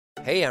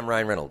Hey, I'm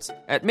Ryan Reynolds.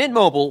 At Mint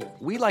Mobile,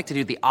 we like to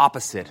do the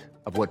opposite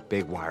of what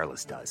Big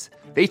Wireless does.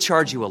 They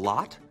charge you a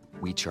lot,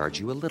 we charge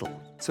you a little.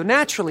 So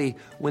naturally,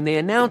 when they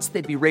announced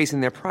they'd be raising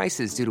their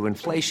prices due to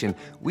inflation,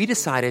 we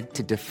decided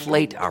to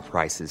deflate our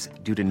prices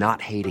due to not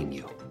hating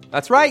you.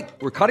 That's right.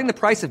 We're cutting the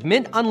price of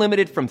Mint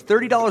Unlimited from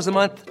 $30 a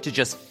month to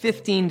just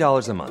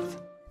 $15 a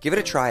month. Give it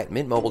a try at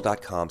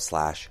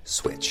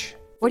mintmobile.com/switch.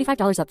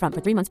 $45 up front for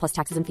 3 months plus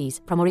taxes and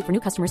fees. Promo rate for new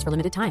customers for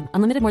limited time.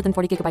 Unlimited more than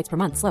 40 gigabytes per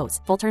month. Slows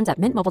full terms at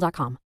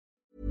mintmobile.com.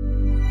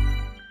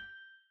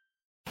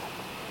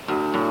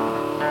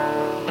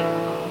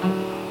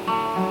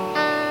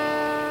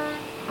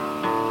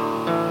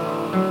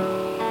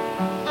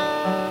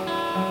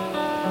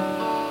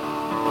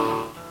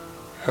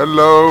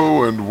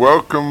 Hello and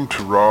welcome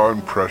to Raw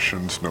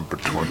Impressions number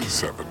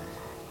 27.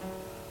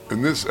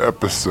 In this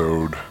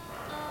episode,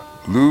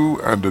 Lou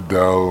and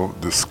Adele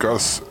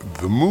discuss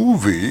the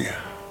movie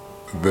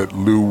that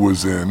Lou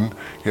was in.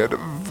 He had a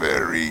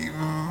very,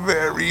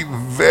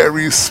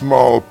 very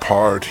small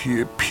part.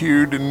 He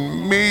appeared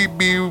in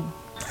maybe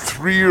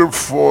 3 or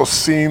 4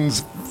 scenes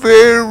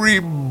very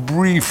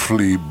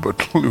briefly,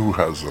 but Lou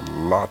has a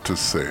lot to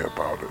say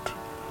about it.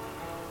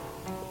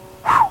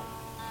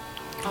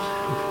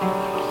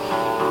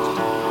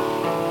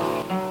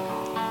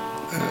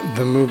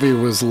 The movie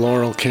was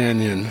Laurel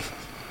Canyon.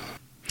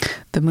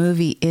 The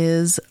movie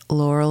is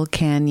Laurel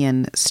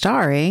Canyon,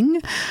 starring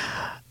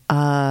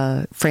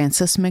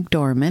Frances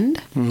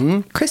McDormand,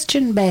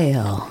 Christian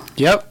Bale,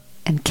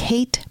 and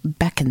Kate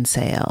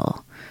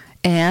Beckinsale,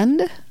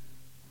 and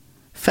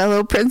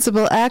fellow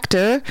principal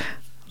actor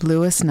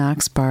Louis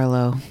Knox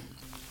Barlow.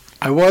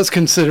 I was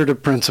considered a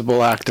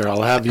principal actor,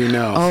 I'll have you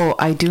know. Oh,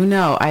 I do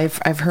know.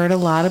 I've heard a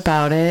lot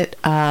about it.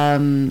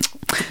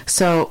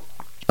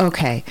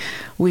 Okay,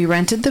 we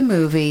rented the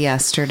movie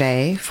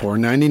yesterday.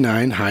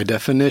 $4.99 high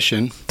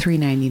definition.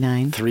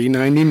 $3.99.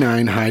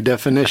 $3.99 high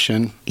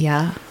definition.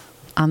 Yeah,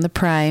 on the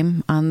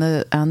Prime, on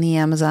the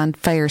Amazon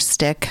Fire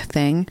Stick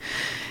thing,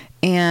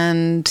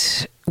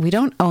 and we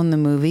don't own the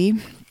movie,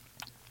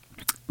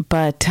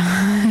 but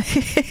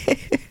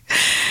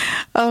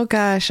oh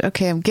gosh,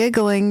 okay, I'm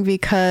giggling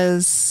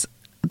because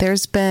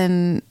there's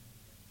been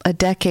a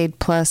decade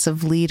plus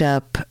of lead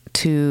up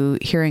to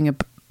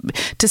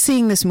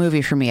seeing this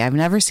movie for me. I've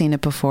never seen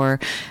it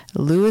before.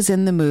 Lou is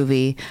in the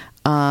movie.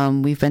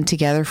 We've been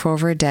together for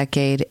over a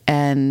decade,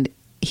 and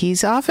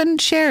he's often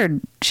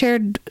shared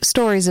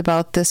stories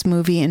about this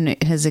movie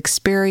and his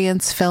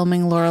experience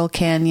filming Laurel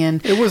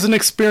Canyon. It was an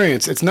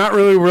experience. It's not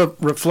really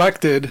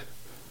reflected,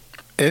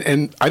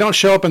 and I don't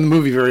show up in the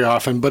movie very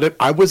often, but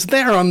I was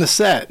there on the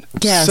set,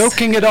 yes,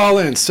 soaking it all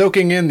in,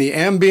 soaking in the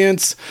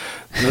ambience,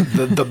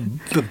 the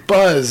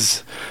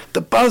buzz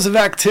of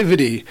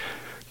activity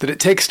that it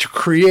takes to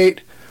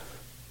create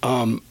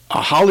a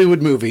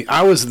Hollywood movie.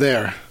 I was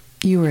there.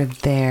 You were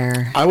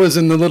there. I was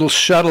in the little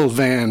shuttle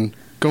van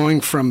going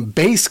from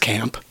base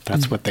camp.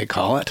 That's what they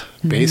call it.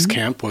 Mm-hmm. Base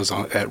camp was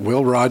at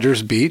Will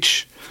Rogers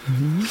Beach,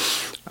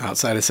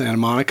 outside of Santa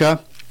Monica.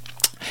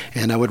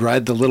 And I would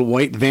ride the little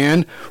white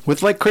van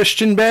with like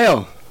Christian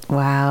Bale.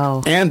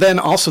 Wow. And then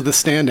also the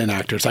stand-in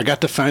actors. I got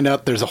to find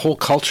out there's a whole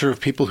culture of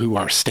people who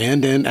are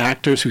stand-in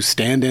actors who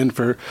stand in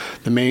for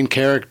the main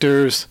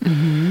characters.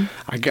 Mm-hmm.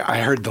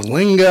 I heard the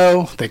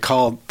lingo. They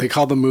call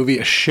the movie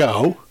a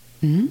show.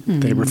 Mm-hmm.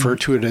 They refer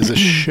to it as a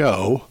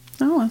show.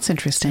 Oh, that's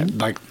interesting.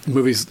 Like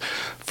movies,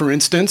 for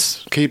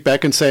instance, Kate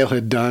Beckinsale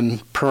had done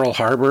Pearl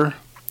Harbor.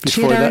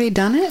 She had already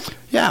done it?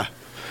 Yeah.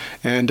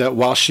 And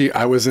while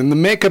I was in the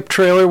makeup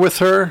trailer with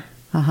her,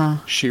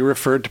 she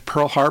referred to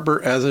Pearl Harbor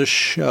as a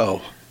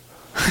show.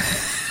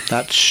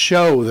 That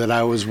show that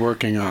I was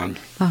working on.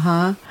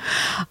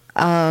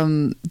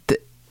 The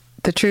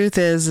truth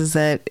is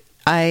that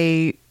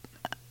I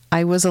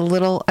was a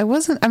little, I'm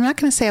not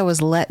going to say I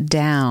was let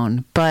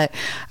down, but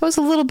I was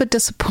a little bit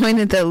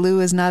disappointed that Lou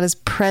is not as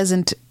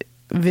present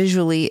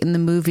visually in the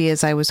movie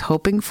as I was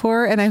hoping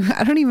for. And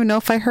I don't even know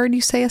if I heard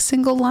you say a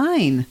single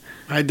line.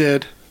 I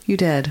did. You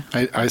did.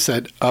 I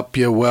said, up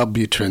your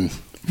Wellbutrin.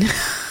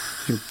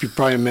 You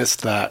probably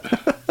missed that.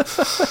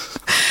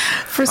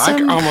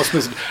 I almost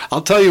missed it.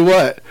 I'll tell you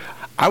what.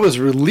 I was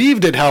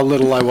relieved at how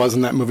little I was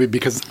in that movie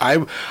because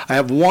I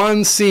have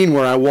one scene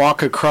where I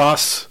walk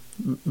across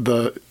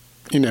the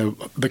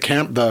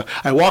camp.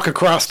 I walk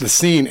across the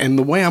scene, and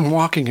the way I'm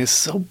walking is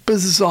so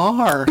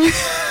bizarre.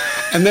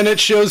 And then it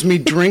shows me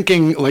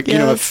drinking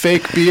a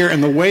fake beer,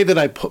 and the way that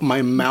I put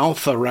my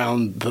mouth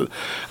around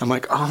I'm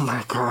like, oh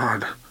my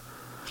God.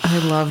 I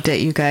loved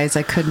it, you guys.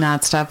 I could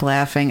not stop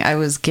laughing. I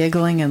was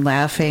giggling and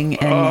laughing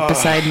and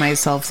beside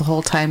myself the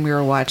whole time we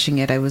were watching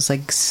it. I was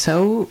like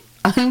so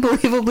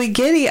unbelievably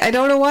giddy. I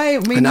don't know why. I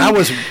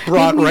was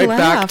brought right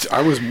back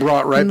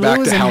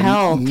to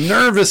how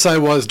nervous I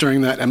was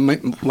during that. And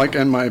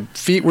my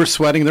feet were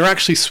sweating. They're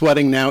actually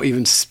sweating now,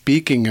 even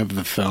speaking of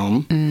the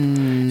film,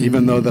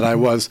 even though that I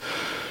was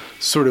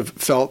sort of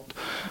felt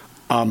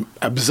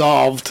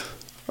absolved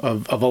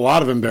of a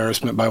lot of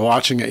embarrassment by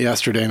watching it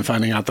yesterday and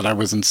finding out that I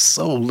was in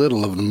so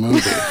little of the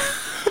movie.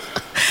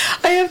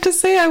 I have have to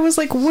say, I was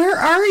like, where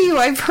are you?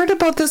 I've heard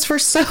about this for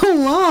so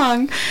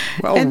long.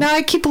 Well, and now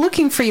I keep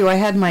looking for you. I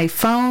had my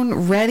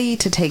phone ready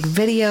to take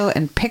video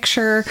and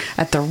picture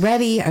at the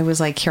ready. I was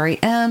like, here I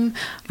am.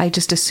 I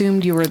just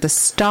assumed you were the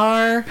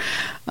star.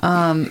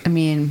 I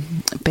mean,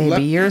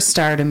 baby, you're a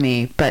star to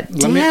me, but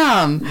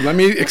damn. Let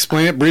me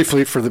explain it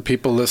briefly for the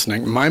people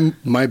listening.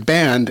 My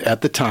band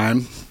at the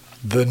time,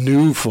 the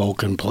New Folk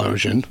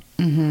Implosion.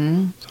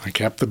 Mm-hmm. I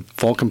kept the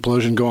Folk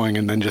Implosion going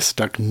and then just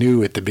stuck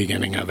New at the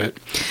beginning of it.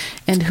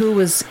 And who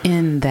was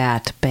in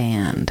that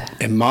band?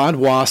 Ahmad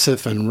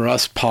Wasif and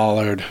Russ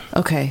Pollard.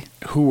 Okay.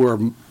 Who were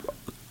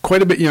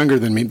quite a bit younger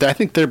than me. I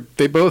think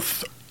they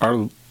both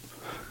are.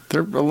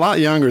 They're a lot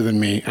younger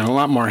than me and a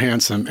lot more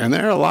handsome, and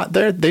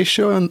they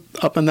show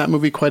up in that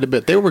movie quite a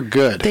bit. They were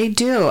good. They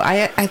do.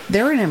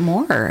 They were in it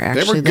more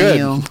actually. They were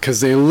than good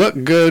because they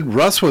look good.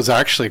 Russ was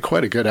actually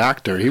quite a good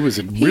actor. He was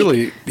They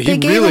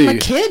gave him a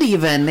kid.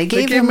 Even they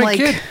gave him like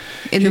a kid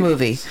in the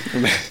movie.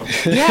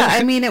 Yeah,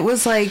 I mean it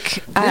was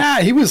like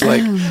he was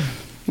like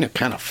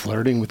kind of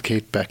flirting with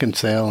Kate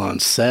Beckinsale on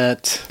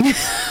set.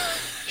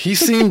 He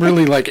seemed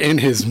really like in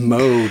his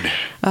mode.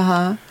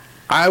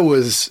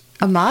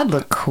 Ahmad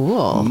looked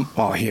cool.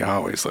 Well, he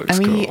always looks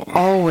cool. I mean, he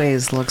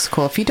always looks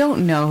cool. If you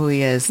don't know who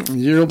he is,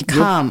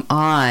 come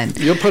on.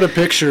 You'll put a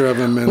picture of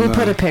him. We'll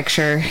put a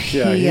picture.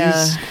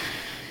 Yeah,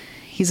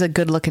 he's a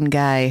good-looking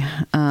guy,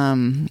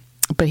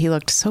 but he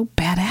looked so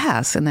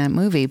badass in that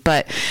movie.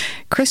 But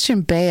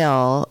Christian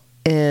Bale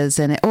is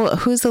in it. Oh,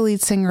 who's the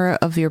lead singer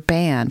of your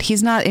band?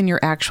 He's not in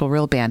your actual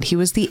real band. He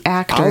was the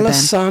actor.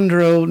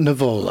 Alessandro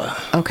Nivola.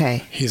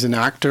 Okay. He's an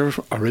actor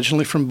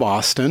originally from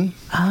Boston.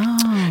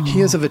 Oh.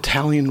 He is of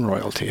Italian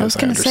royalty, I was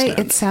going to say,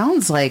 it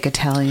sounds like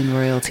Italian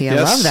royalty. I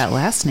love that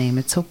last name.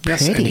 It's so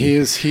pretty. Yes, and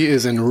he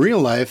is in real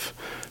life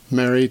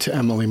married to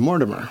Emily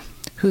Mortimer,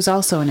 who's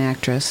also an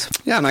actress.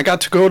 Yeah, and I got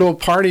to go to a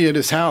party at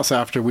his house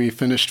after we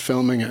finished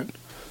filming it.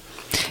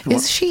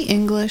 Is she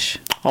English?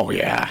 Oh,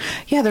 yeah.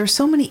 Yeah, there are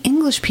so many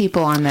English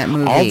people on that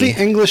movie. All the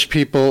English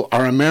people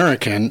are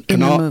American. In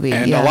the movie,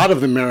 and a lot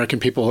of the American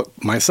people,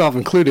 myself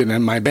included,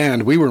 and my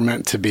band, we were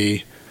meant to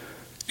be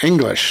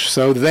English.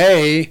 So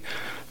they,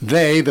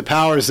 the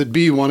powers that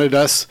be, wanted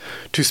us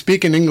to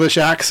speak in English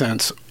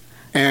accents.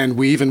 And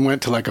we even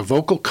went to like a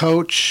vocal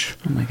coach.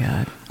 Oh my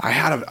God! I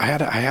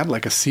had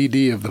like a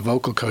CD of the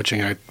vocal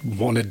coaching. I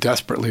wanted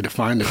desperately to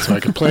find it so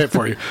I could play it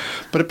for you,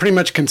 but it pretty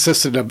much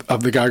consisted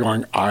of the guy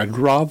going, "I'd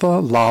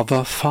rather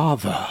lava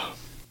father."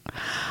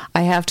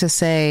 I have to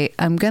say,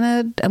 I'm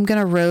gonna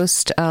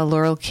roast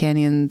Laurel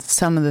Canyon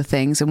some of the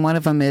things, and one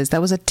of them is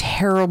that was a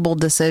terrible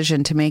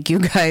decision to make you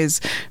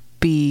guys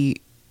be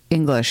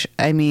English.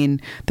 I mean,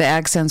 the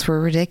accents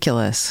were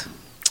ridiculous.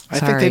 I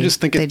think they just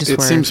think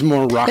it seems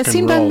more rock and roll. It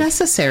seemed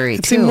unnecessary, too.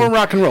 It seemed more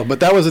rock and roll, but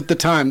that was at the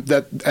time.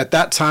 At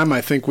that time, I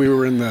think we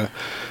were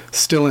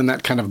still in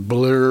that kind of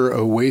Blur,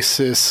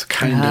 Oasis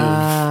kind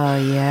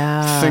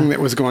of thing that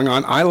was going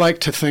on. I like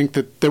to think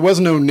that there was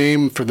no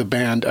name for the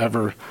band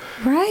ever.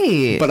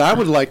 Right. But I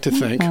would like to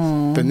think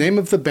the name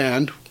of the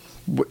band,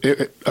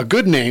 a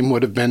good name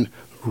would have been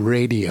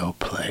Radio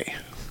Play.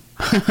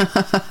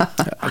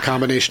 A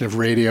combination of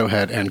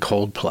Radiohead and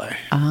Coldplay.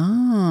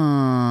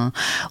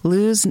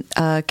 Lou's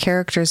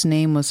character's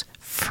name was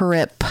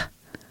Fripp.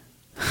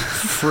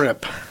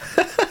 Fripp.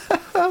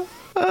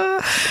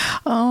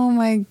 Oh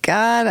my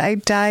God, I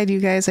died, you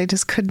guys. I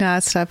just could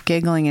not stop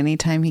giggling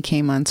anytime he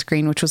came on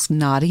screen, which was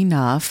not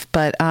enough.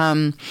 But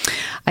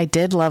I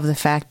did love the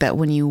fact that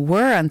when you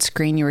were on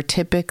screen, you were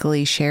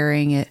typically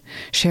sharing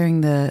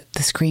the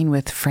screen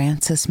with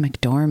Frances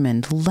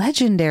McDormand,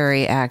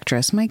 legendary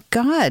actress. My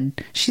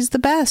God, she's the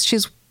best.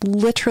 She's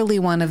literally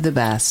one of the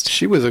best.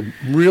 She was a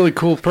really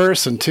cool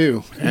person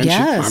too, and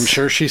yes. I'm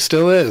sure she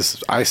still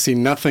is. I see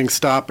nothing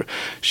stop.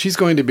 She's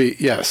going to be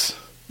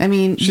I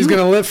mean, she's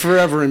going to live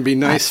forever and be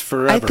nice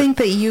forever. I think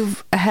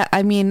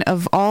that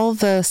of all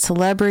the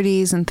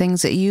celebrities and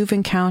things that you've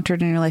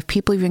encountered in your life,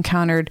 people you've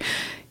encountered,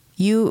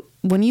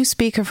 when you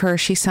speak of her,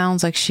 she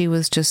sounds like she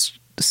was just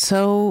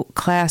so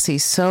classy,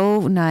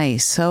 so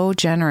nice, so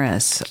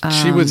generous.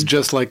 She was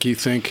just like you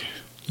think.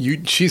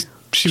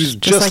 She was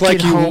just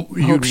like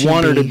you'd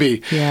want her to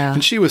be. Yeah.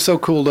 And she was so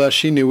cool to us.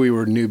 She knew we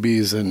were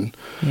newbies, and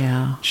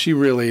yeah, she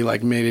really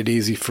made it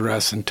easy for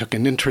us and took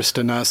an interest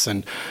in us.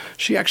 And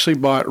she actually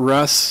bought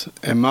Russ,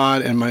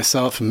 Ahmad, and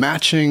myself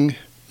matching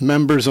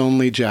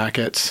members-only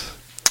jackets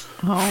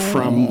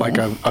from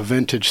a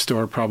vintage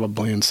store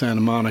probably in Santa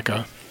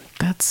Monica.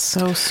 That's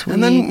so sweet.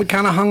 And then we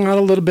kind of hung out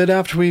a little bit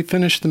after we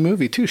finished the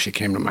movie, too. She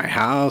came to my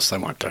house. I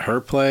went to her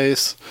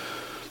place,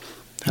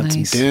 had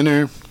some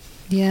dinner,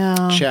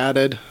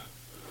 chatted.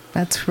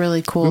 That's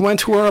really cool. We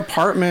went to her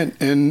apartment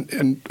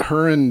and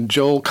her and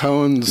Joel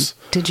Cohen's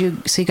So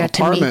you got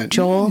to meet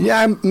Joel? Yeah,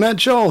 I met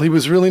Joel. He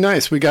was really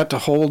nice. We got to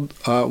hold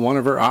one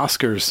of her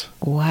Oscars.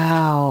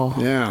 Wow.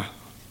 Yeah.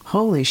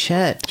 Holy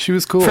shit. She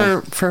was cool.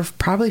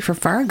 Probably for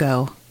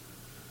Fargo.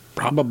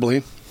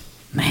 Probably.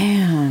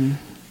 Man.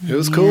 It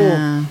was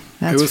cool.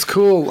 It was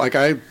cool. Like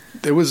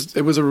it was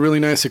a really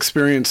nice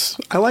experience.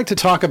 I like to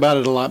talk about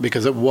it a lot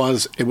because it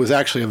was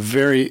actually a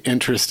very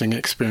interesting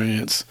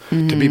experience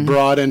to be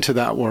brought into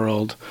that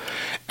world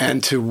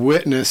and to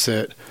witness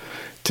it,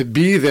 to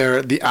be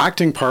there. The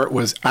acting part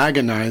was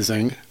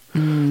agonizing,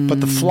 but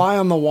the fly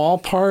on the wall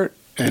part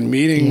and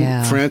meeting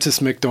Frances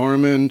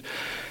McDormand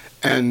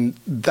and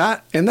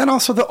then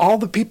also all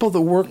the people that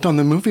worked on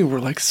the movie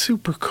were like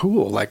super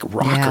cool, like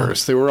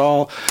rockers. They were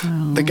all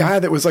the guy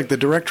that was like the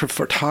director of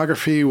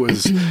photography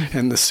was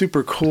and the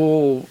super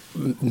cool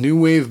new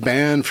wave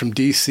band from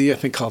DC, I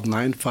think called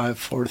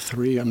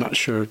 9543. I'm not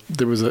sure.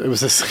 It was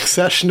a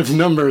succession of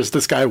numbers.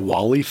 This guy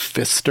Wally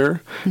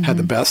Pfister had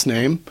the best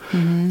name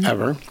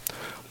ever.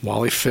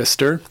 Wally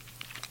Pfister.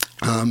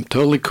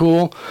 Totally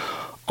cool.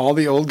 All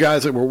the old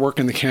guys that were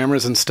working the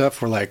cameras and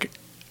stuff were like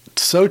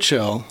so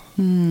chill.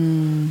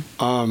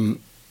 So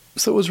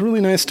it was really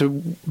nice to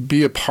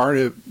be a part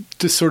of,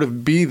 to sort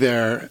of be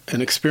there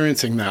and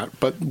experiencing that.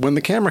 But when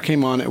the camera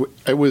came on,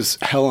 it was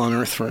hell on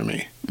earth for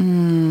me.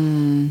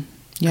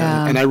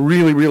 Yeah. And I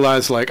really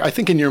realized, like, I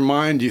think in your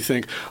mind you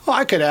think, oh,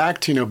 I could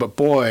act, but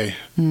boy.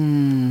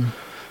 When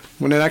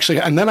it actually,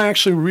 and then I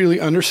actually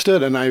really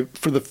understood, and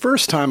for the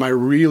first time, I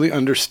really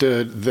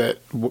understood that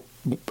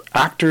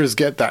actors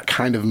get that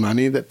kind of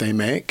money that they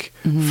make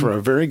for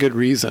a very good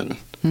reason.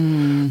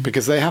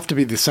 Because they have to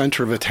be the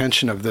center of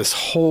attention of this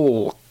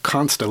whole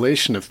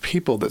constellation of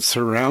people that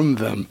surround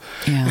them.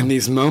 And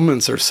these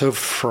moments are so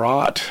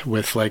fraught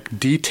with like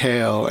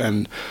detail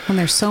and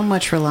there's so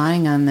much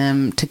relying on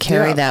them to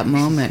carry that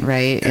moment,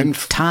 right? And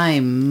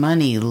time,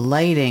 money,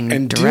 lighting,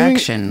 and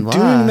direction.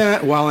 Doing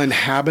that while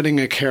inhabiting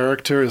a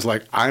character is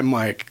like,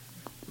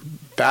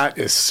 that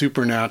is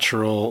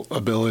supernatural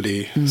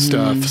ability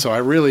stuff. So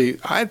I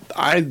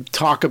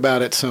talk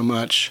about it so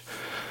much.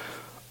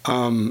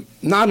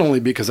 Not only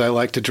because I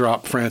like to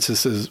drop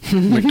Frances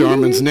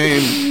McDormand's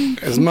name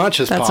as much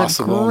as possible. That's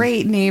a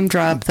great name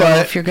drop, though,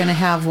 if you're going to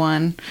have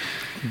one.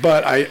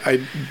 But I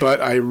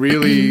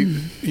really,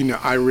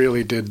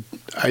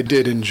 I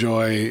did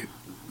enjoy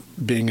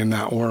being in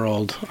that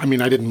world. I mean,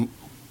 I didn't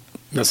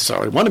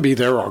necessarily want to be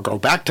there or go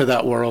back to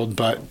that world,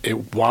 but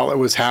while it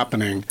was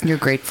happening, you're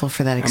grateful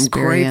for that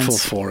experience. I'm grateful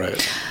for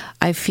it.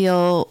 I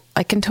feel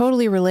I can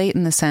totally relate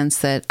in the sense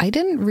that I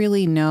didn't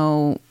really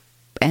know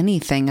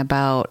anything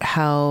about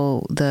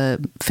how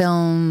the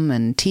film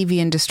and TV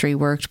industry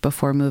worked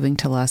before moving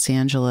to Los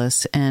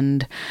Angeles.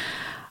 And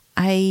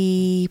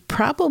I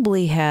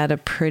probably had a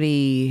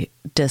pretty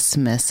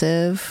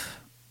dismissive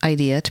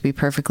idea, to be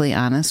perfectly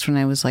honest, when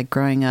I was like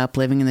growing up,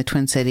 living in the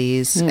Twin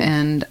Cities.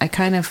 And I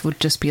kind of would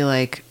just be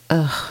like,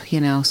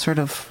 sort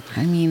of,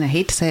 I mean, I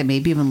hate to say it,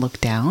 maybe even look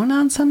down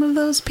on some of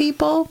those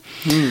people.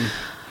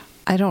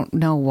 I don't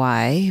know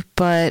why,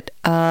 but,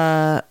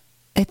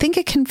 I think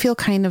it can feel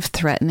kind of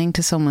threatening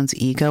to someone's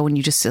ego when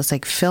it's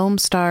like film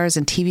stars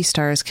and TV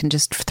stars can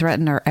just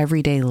threaten our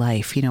everyday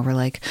life. We're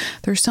like,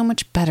 they're so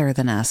much better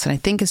than us. And I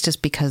think it's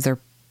just because they're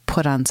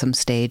put on some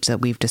stage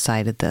that we've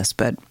decided this.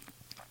 But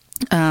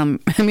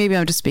maybe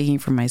I'm just speaking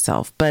for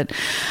myself. But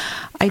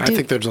I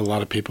think there's a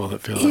lot of people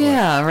that feel that way.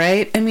 Yeah,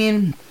 right? I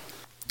mean,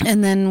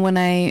 and then when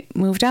I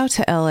moved out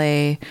to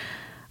LA,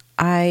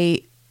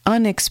 I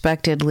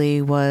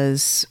unexpectedly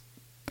was...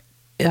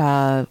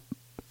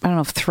 I don't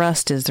know if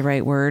thrust is the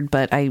right word,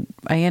 but I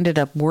ended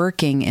up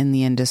working in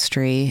the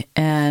industry,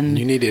 and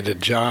you needed a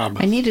job.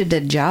 I needed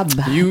a job.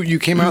 You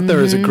came out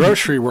there as a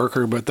grocery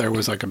worker, but there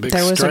was like a big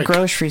strike. There was a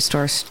grocery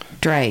store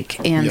strike,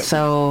 and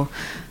so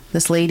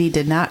this lady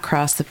did not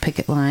cross the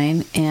picket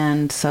line,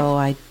 and so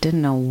I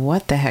didn't know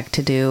what the heck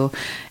to do.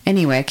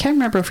 Anyway, I can't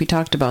remember if we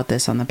talked about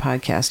this on the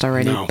podcast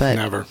already. No, but,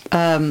 never.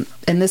 And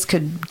this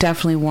could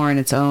definitely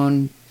warrant its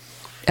own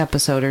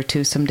episode or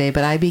two someday,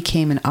 but I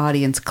became an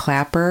audience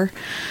clapper.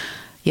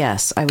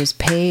 Yes, I was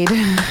paid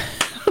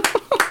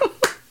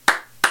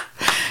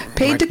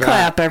to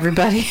clap,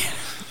 everybody.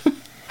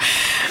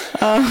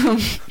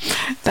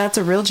 That's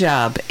a real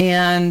job.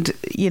 And,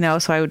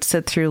 so I would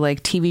sit through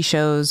like TV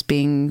shows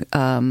being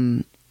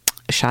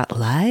shot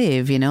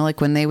live,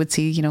 like when they would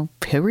see,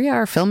 here we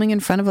are filming in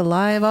front of a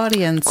live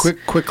audience.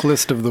 Quick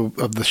list of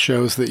the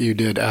shows that you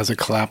did as a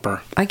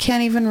clapper. I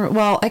can't even,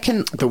 I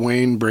can. The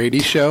Wayne Brady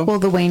Show? Well,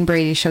 the Wayne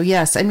Brady Show,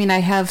 yes. I mean, I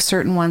have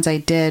certain ones I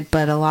did,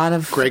 but a lot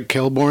of... Greg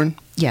Kilborn?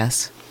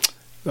 Yes.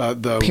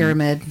 The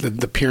Pyramid.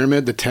 The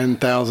Pyramid, the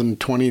 10,000,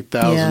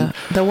 20,000. Yeah.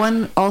 The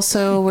one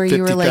also where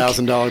you were like...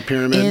 $50,000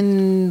 Pyramid.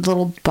 In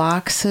little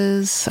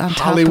boxes on top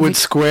Hollywood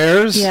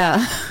Squares?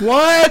 Yeah.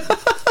 What?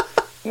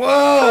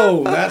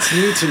 Whoa, that's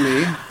new to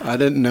me. I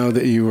didn't know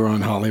that you were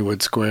on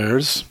Hollywood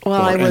Squares.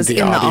 Well, I was in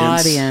the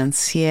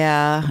audience,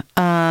 yeah.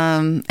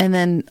 And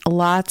then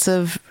lots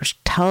of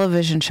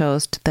television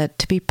shows that,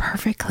 to be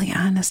perfectly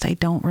honest, I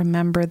don't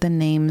remember the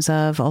names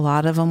of. A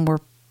lot of them were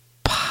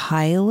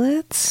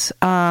pilots.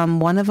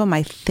 One of them,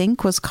 I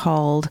think, was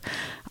called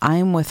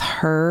I'm With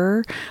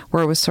Her,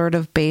 where it was sort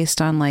of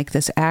based on like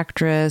this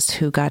actress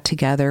who got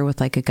together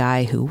with like a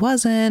guy who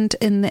wasn't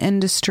in the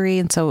industry.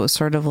 And so it was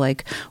sort of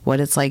like what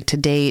it's like to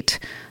date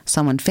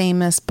someone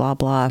famous, blah,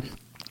 blah.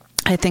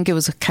 I think it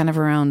was kind of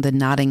around the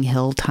Notting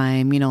Hill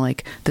time,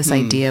 like this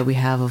idea we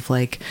have of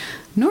like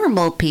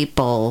normal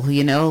people,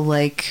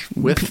 like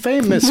with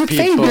famous with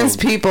people. famous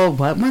people.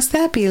 What must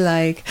that be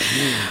like?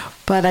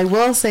 But I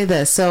will say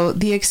this. So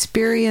the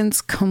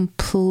experience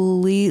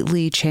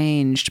completely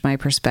changed my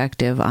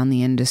perspective on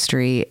the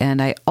industry.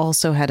 And I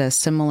also had a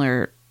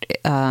similar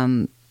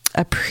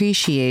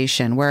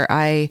appreciation where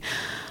I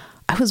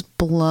was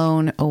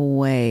blown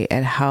away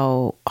at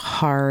how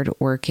hard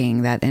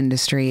working that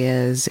industry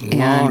is.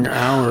 Long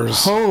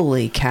hours.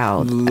 Holy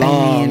cow.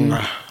 Long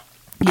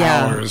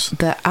hours.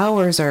 The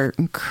hours are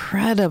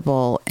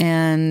incredible.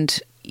 And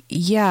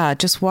yeah,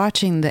 just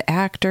watching the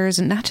actors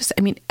and not just,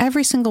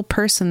 every single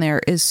person there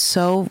is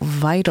so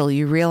vital.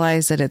 You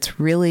realize that it's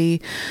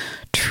really,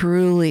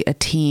 truly a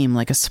team,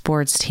 like a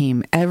sports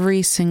team.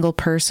 Every single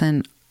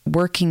person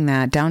working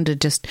that down to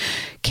just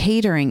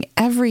catering,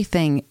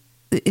 everything.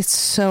 It's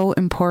so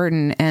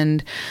important.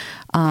 And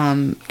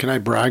can I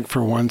brag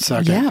for 1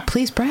 second? Yeah,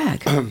 please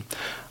brag.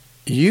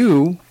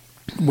 You,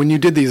 when you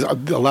did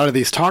a lot of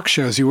these talk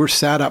shows, you were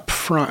sat up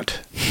front.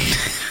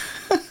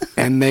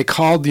 And they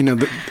called,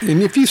 and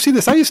if you see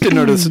this, I used to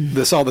notice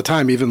this all the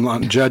time, even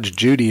on Judge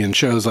Judy and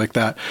shows like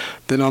that.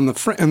 Then in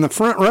the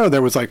front row,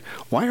 there was like,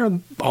 why are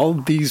all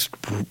these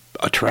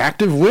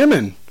attractive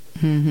women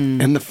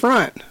in the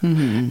front?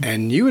 Mm-hmm.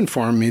 And you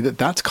informed me that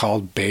that's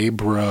called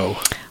Babe Row.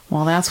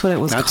 Well, that's what it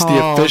was called. That's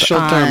the official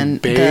term,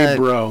 Babe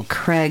Row.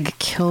 Craig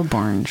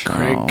Kilborn show.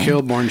 Craig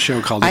Kilborn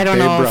show called I don't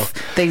Babe know Row.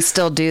 if they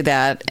still do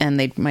that, and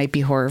they might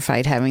be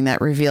horrified having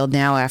that revealed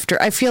now after.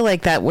 I feel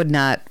like that would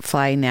not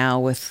fly now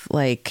with,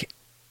 like,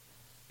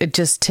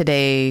 just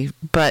today.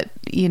 But,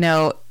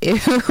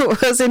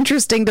 it was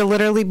interesting to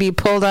literally be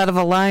pulled out of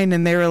a line,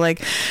 and they were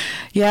like,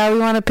 yeah, we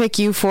want to pick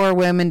you 4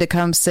 women to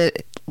come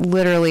sit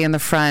literally in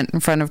front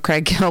of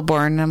Craig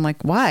Kilborn. And I'm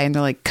like, why? And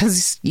they're like,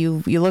 because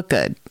you look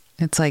good.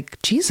 It's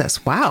like,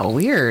 Jesus, wow,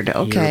 weird.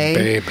 Okay. You're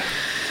a babe.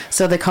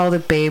 So they called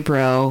it Babe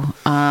Row.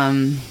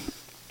 That's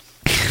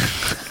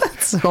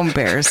so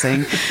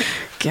embarrassing.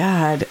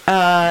 God.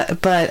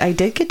 But I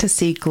did get to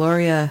see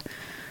Gloria,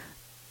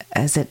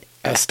 is it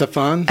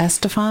Estefan?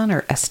 Estefan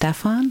or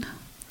Estefan?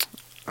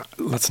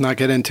 Let's not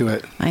get into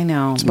it. I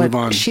know. Let's but move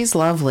on. She's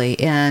lovely.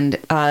 And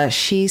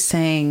she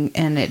sang,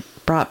 and it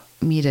brought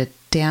me to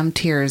damn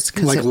tears.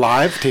 Like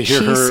live to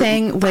hear her? She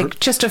sang like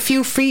just a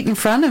few feet in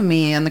front of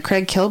me on the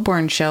Craig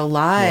Kilborn show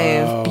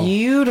live. Wow.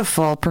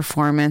 Beautiful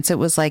performance. It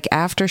was like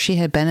after she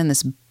had been in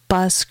this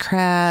bus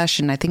crash,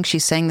 and I think she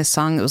sang the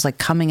song that was like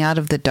Coming Out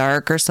of the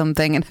Dark or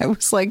something, and I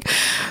was like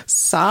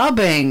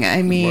sobbing.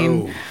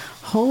 Whoa.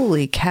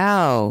 Holy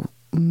cow.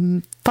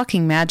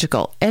 Fucking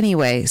magical.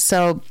 Anyway,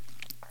 so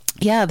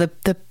yeah,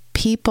 the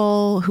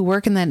people who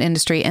work in that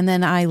industry, and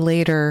then I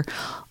later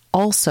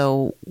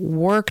also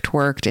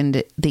worked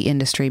in the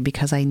industry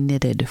because I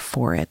knitted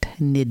for it.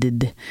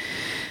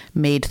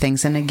 Made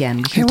things. And again,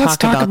 we can let's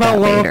talk about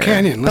Laurel later.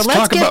 Canyon. Let's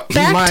talk get about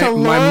back to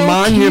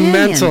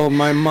Laurel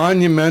my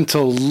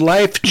monumental,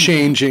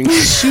 life-changing,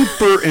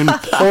 super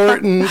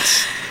important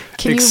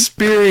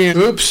experience.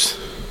 Oops.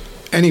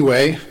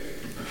 Anyway.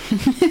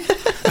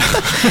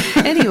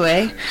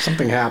 Anyway.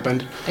 Something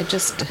happened.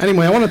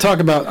 Anyway, I want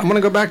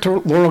to go back to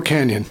Laurel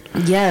Canyon.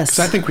 Yes. Because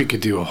I think we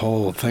could do a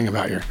whole thing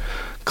about your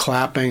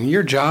clapping.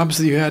 Your jobs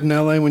that you had in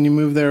LA when you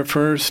moved there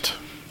first.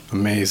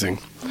 Amazing.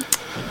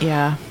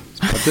 Yeah.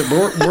 But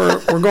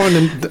we're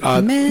going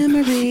to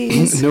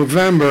memories.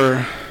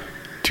 November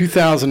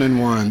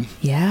 2001.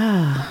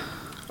 Yeah.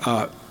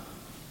 I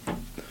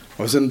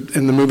was in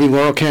the movie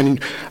Laurel Canyon.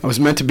 I was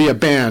meant to be a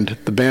band.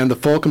 The band, the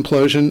Folk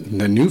Implosion,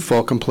 the new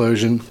Folk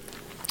Implosion,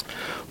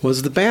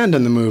 was the band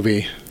in the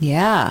movie.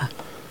 Yeah.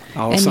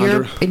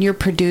 Alessandro. And your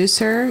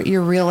producer,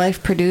 your real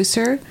life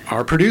producer?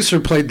 Our producer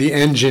played the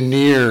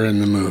engineer in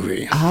the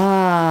movie.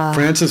 Ah.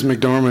 Frances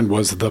McDormand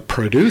was the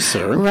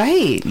producer.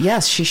 Right.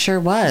 Yes, she sure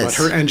was. But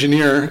her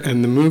engineer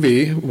in the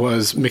movie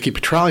was Mickey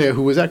Petralia,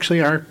 who was actually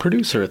our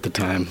producer at the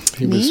time.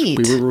 We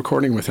were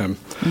recording with him.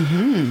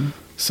 Mm-hmm.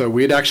 So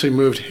we had actually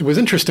moved. It was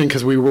interesting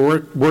because we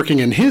were working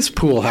in his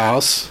pool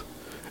house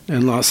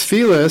in Los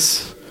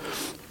Feliz,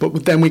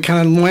 but then we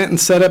kind of went and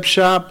set up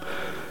shop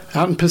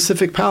out in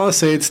Pacific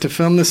Palisades to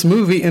film this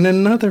movie in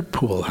another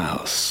pool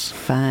house.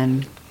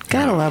 Fun.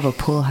 Gotta love a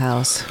pool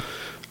house.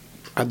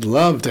 I'd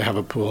love to have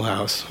a pool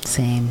house.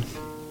 Same.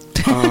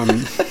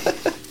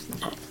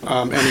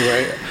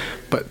 Anyway,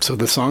 but so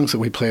the songs that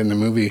we played in the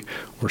movie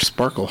were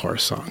Sparkle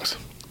Horse songs.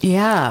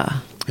 Yeah.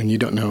 And you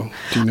don't know?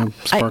 Do you know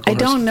Sparkle Horse? I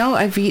don't know.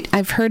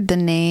 I've heard the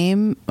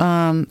name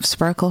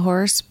Sparkle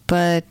Horse,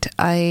 but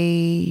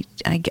I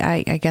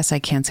guess I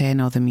can't say I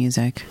know the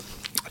music.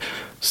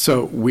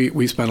 So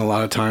we spent a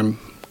lot of time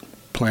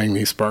playing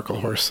these Sparkle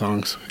Horse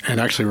songs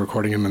and actually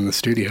recording them in the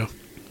studio.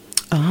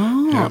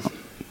 Oh, yeah.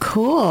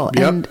 Cool.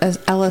 Yep. And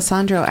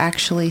Alessandro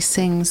actually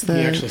sings the...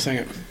 He actually sang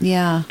it.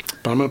 Yeah.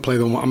 But I'm going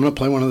to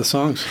play one of the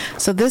songs.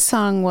 So this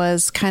song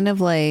was kind of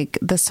like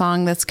the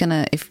song that's going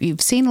to... If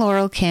you've seen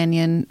Laurel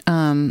Canyon,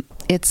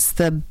 it's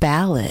the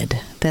ballad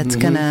that's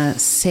gonna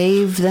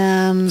save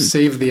them,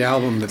 save the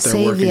album that they're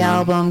working on. Save the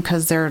album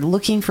because they're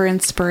looking for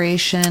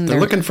inspiration. They're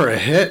looking for a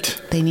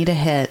hit. They need a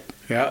hit.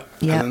 Yeah.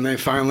 And then they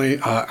finally,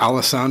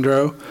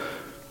 Alessandro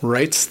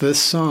writes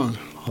this song,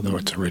 although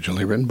it's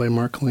originally written by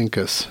Mark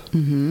Linkous,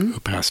 who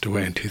passed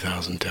away in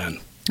 2010.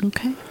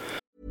 Okay.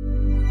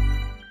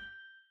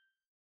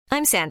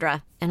 I'm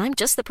Sandra, and I'm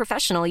just the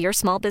professional your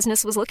small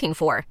business was looking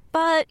for.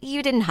 But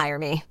you didn't hire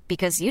me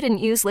because you didn't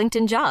use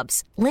LinkedIn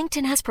Jobs.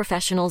 LinkedIn has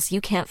professionals you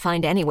can't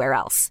find anywhere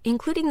else,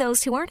 including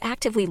those who aren't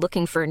actively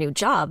looking for a new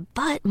job,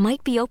 but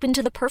might be open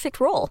to the perfect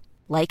role,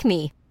 like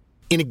me.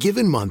 In a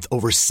given month,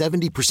 over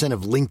 70%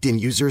 of LinkedIn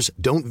users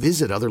don't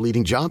visit other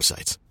leading job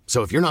sites.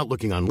 So if you're not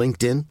looking on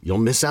LinkedIn, you'll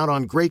miss out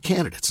on great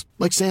candidates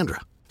like Sandra.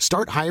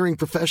 Start hiring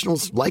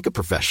professionals like a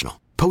professional.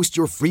 Post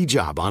your free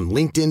job on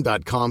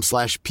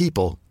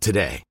linkedin.com/people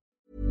today.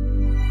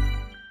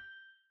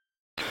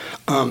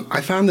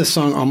 I found this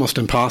song almost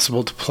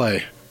impossible to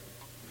play.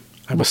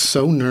 I was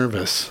so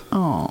nervous.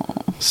 Oh.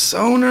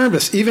 So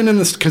nervous. Even in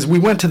this, because we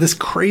went to this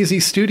crazy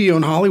studio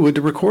in Hollywood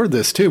to record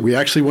this too. We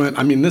actually went,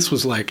 I mean, this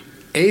was like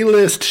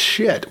A-list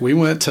shit. We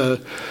went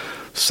to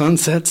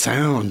Sunset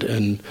Sound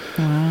in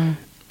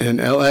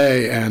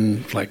LA,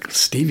 and like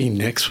Stevie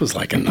Nicks was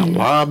like in the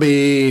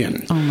lobby,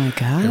 and oh my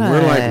god,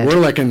 and we're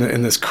like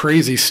in this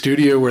crazy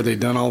studio where they've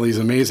done all these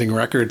amazing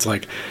records,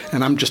 like,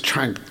 and I'm just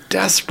trying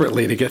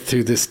desperately to get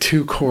through this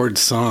 2-chord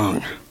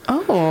song.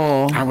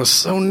 Oh, I was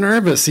so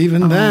nervous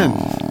even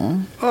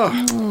then.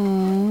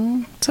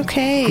 It's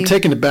okay. I'm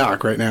taking it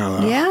back right now,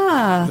 though.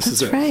 Yeah,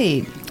 that's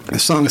right. The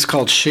song is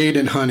called Shade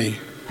and Honey.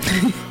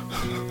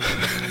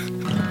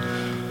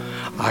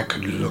 I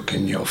could look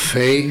in your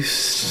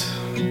face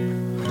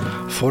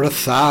for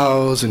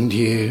 1,000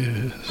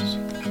 years.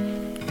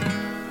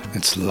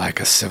 It's like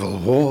a civil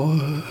war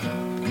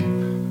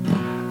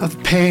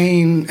of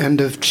pain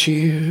and of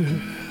cheer.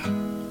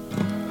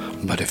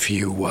 But if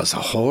you was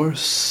a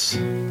horse,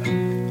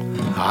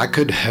 I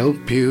could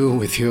help you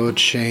with your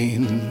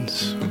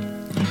chains.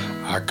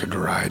 I could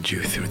ride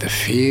you through the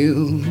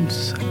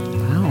fields.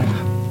 Wow.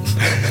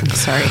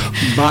 Sorry.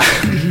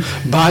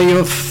 By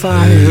your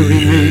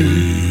fiery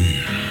mane.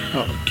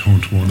 I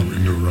don't want to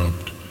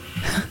interrupt,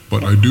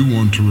 but I do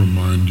want to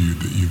remind you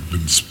that you've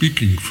been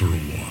speaking for a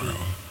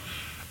while.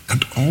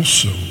 And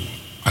also,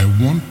 I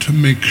want to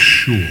make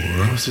sure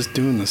I was just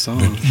doing the song.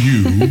 that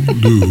you,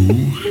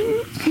 Lou,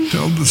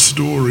 tell the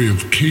story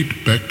of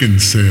Kate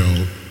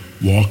Beckinsale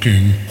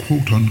walking,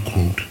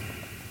 quote-unquote,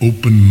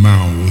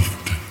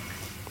 open-mouthed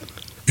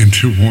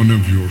into one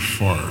of your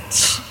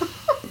farts.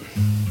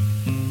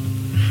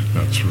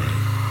 That's right.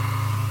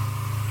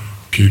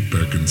 Kate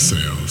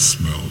Beckinsale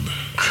smelled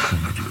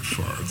one of your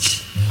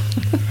farts.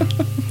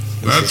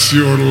 That's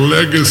your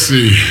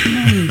legacy.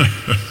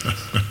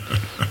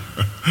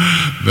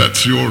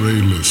 That's your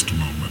A-list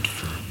moment,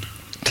 friend.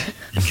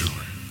 Enjoy.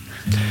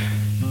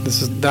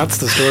 That's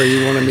the story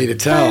you wanted me to I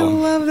tell.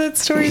 love that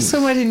story so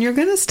much, and you're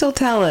gonna still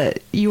tell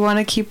it. You want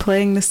to keep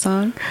playing the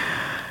song?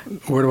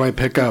 Where do I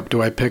pick up?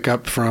 Do I pick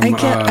up from?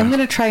 I'm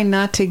gonna try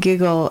not to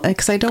giggle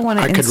because I don't want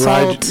to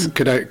insult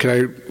Could I?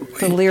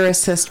 the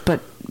lyricist, but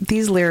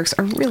these lyrics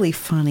are really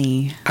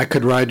funny. I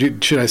could ride you.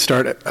 Should I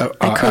start I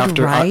could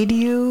after? ride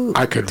you.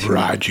 I could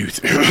ride you.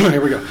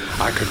 Here we go.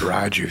 I could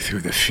ride you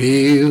through the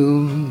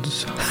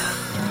fields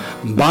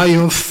by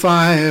your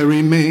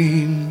fiery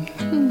mane.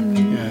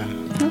 Yeah.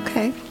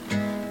 Okay.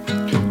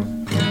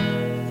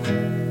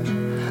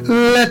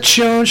 Let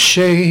your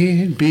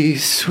shade be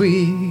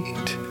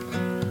sweet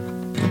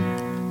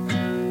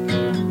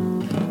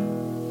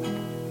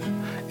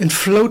and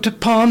float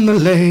upon the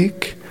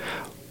lake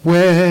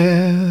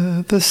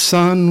where the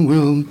sun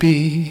will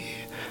be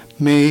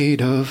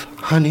made of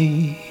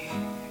honey.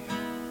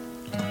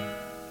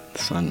 The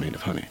sun made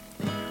of honey.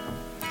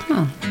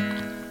 Huh.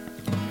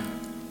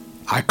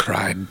 I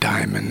cried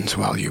diamonds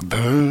while you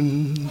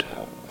burned.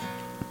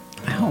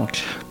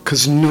 Ouch.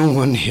 'Cause no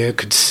one here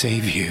could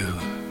save you.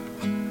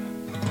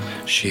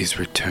 She's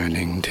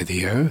returning to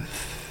the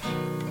earth,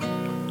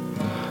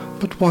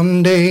 but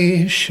one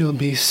day she'll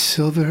be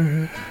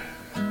silver.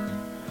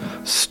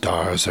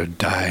 Stars are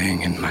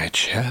dying in my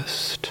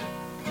chest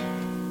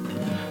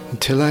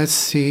until I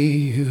see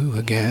you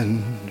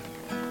again.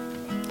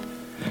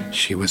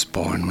 She was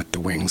born with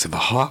the wings of a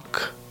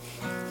hawk,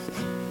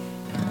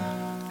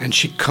 and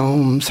she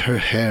combs her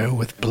hair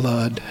with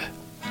blood.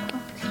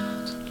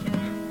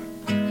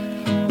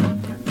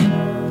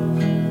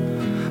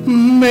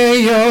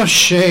 May your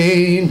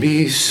shade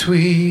be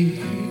sweet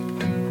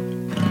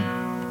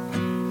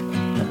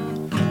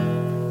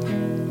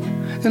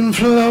and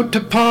float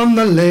upon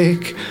the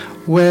lake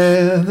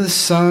where the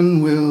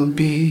sun will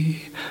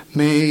be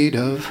made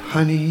of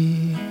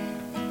honey.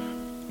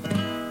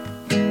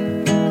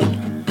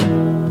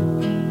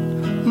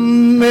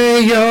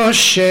 May your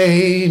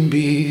shade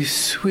be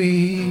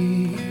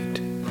sweet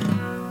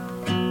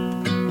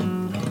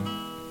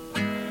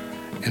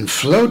and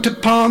float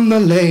upon the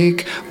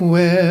lake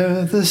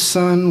where the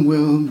sun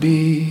will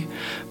be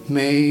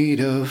made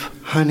of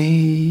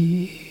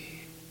honey.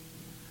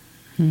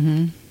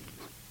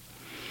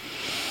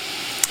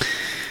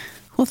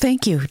 Well,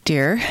 thank you,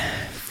 dear,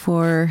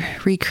 for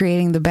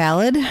recreating the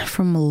ballad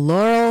from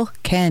Laurel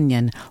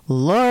Canyon.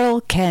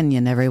 Laurel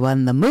Canyon,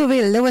 everyone. The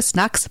movie Lewis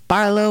Knox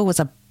Barlow was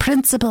a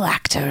principal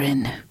actor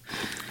in.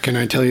 Can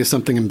I tell you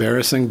something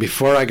embarrassing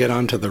before I get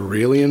on to the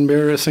really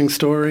embarrassing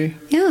story?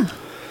 Yeah.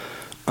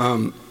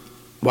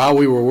 While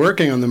we were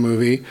working on the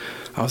movie,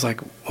 I was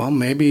like, well,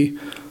 maybe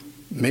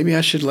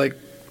I should like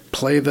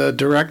play the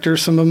director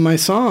some of my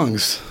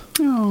songs.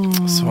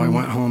 Aww. So I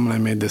went home and I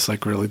made this an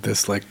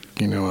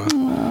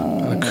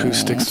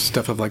acoustic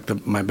stuff of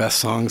like my best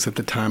songs at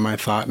the time, I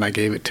thought, and I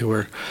gave it to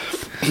her.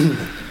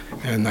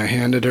 And I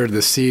handed her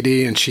the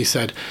CD and she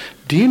said,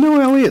 "Do you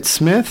know Elliott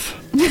Smith?"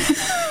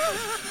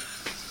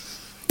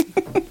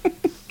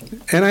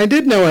 And I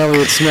did know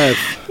Elliott Smith.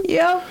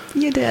 Yep,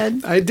 you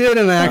did. I did,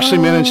 and I actually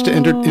managed to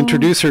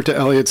introduce her to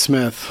Elliott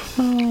Smith.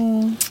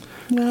 Oh.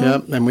 Well.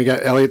 Yep, and we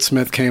got Elliott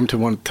Smith came to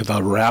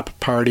the rap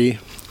party.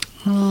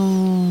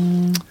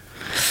 Oh.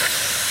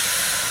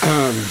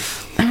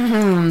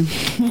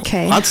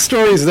 Okay. Lots of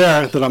stories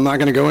there that I'm not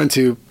going to go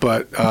into,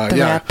 but the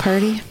rap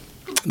party.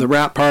 The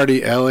rap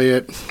party.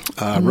 Elliott,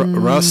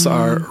 Russ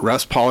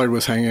Pollard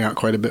was hanging out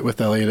quite a bit with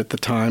Elliott at the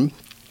time.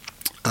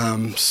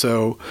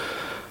 So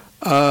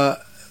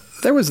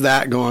there was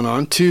that going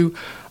on too.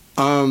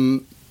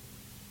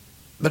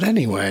 But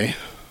anyway,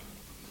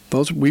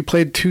 we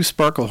played 2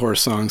 Sparkle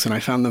Horse songs, and I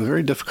found them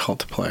very difficult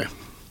to play.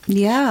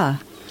 Yeah.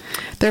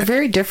 They're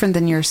very different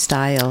than your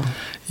style.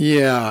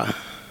 Yeah.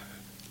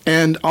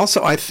 And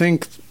also, I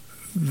think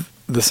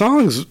the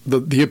songs,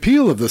 the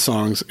appeal of the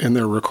songs in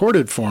their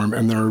recorded form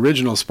and their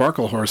original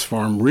Sparkle Horse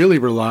form really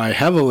rely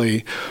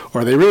heavily,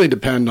 or they really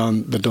depend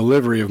on the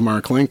delivery of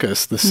Mark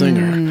Linkous, the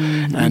singer.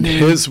 And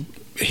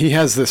he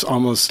has this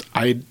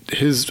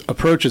his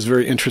approach is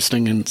very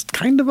interesting and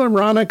kind of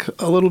ironic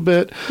a little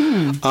bit.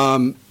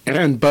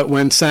 But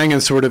when sang in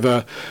sort of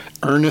a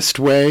earnest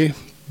way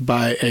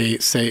by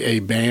a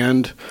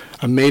band,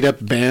 a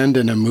made-up band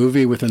in a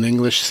movie with an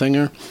English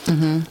singer,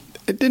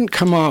 it didn't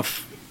come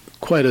off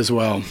quite as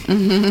well.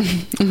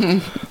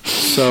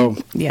 So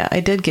yeah, I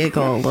did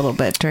giggle a little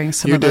bit during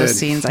some of those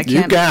scenes.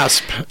 You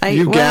gasp.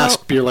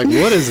 Gasp. You're like,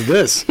 what is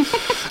this?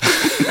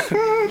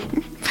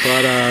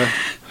 But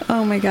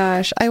oh my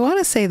gosh, I want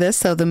to say this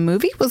though: the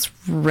movie was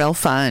real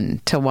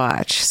fun to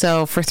watch.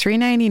 So for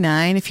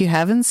 $3.99, if you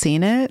haven't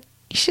seen it,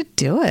 you should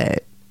do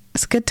it.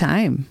 It's a good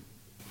time.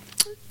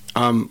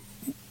 Listen.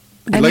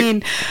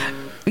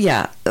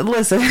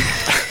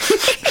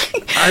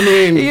 I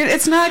mean,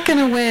 it's not going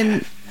to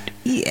win.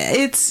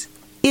 If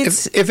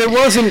it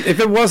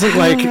wasn't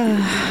like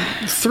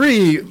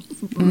 3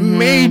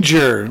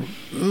 major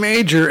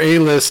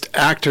A-list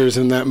actors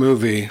in that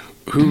movie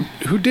who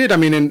did. I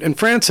mean, and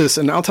Francis,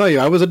 and I'll tell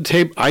you,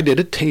 I did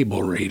a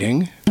table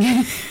reading.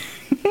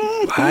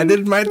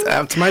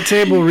 After my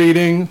table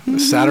reading,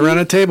 sat around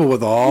a table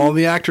with all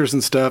the actors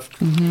and stuff,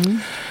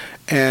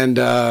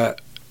 and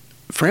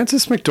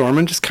Frances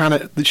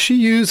McDormand she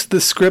used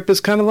the script as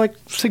kind of like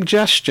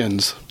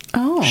suggestions.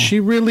 Oh. She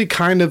really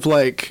kind of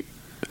like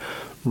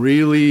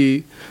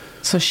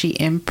So she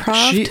improv'd?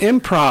 She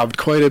improv'd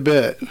quite a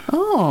bit.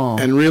 Oh.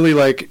 And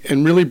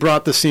really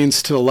brought the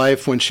scenes to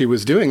life when she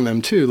was doing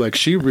them too. Like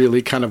she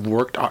really kind of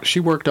worked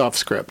off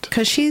script.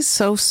 'Cause she's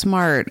so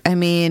smart. I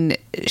mean,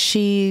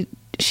 she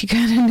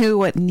kind of knew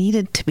what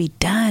needed to be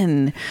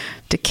done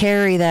to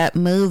carry that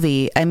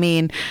movie. I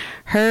mean,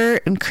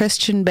 her and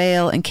Christian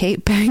Bale and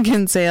Kate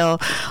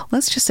Beckinsale,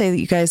 let's just say that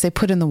you guys, they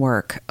put in the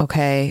work,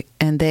 okay?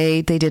 And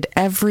they did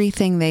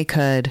everything they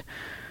could.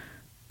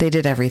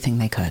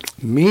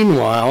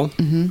 Meanwhile,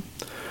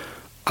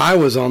 I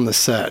was on the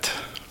set.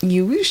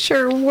 You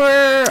sure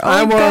were.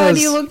 Oh, God,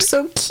 you looked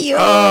so cute.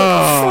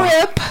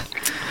 Fripp.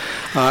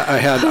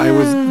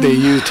 They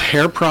used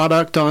hair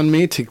product on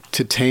me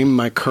to tame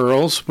my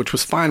curls, which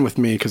was fine with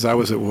me because I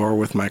was at war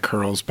with my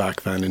curls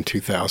back then in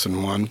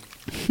 2001.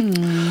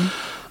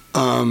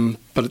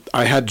 But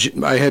I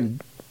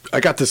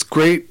got this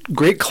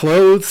great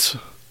clothes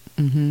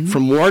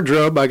from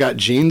wardrobe. I got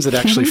jeans that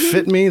actually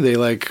fit me. They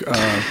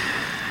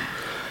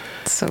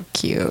so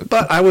cute.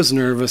 But I was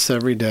nervous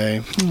every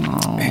day.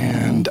 Aww.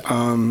 And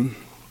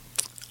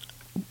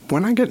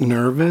when I get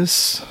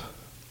nervous,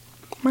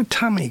 my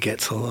tummy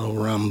gets a little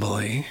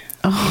rumbly.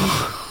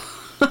 Oh.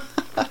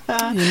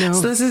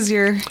 So this is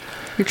your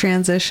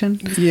transition?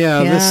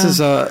 Yeah, this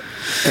is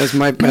as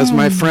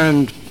my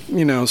friend,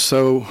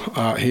 so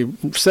he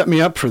set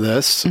me up for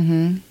this.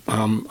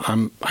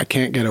 I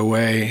can't get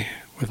away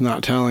with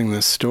not telling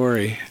this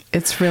story.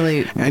 It's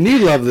really... And you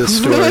love this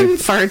story.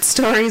 Fart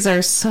stories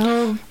are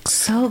so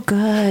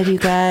good, you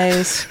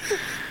guys.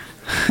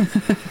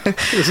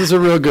 This is a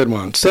real good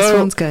one. This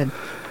one's good.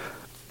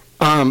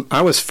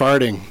 I was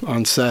farting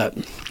on set,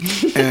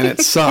 and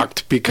it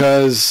sucked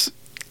because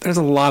there's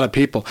a lot of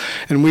people.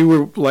 And we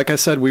were, like I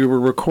said, we were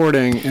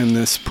recording in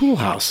this pool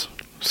house,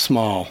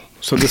 small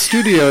So the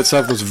studio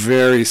itself was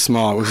very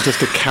small. It was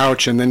just a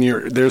couch, and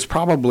then there's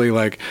probably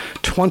like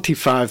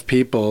 25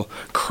 people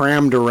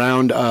crammed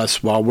around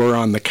us while we're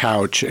on the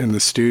couch in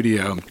the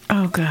studio.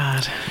 Oh,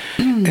 God.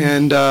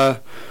 And I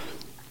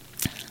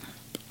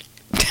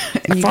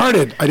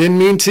farted. I didn't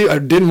mean to. I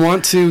didn't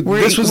want to. Were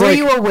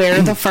you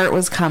aware the fart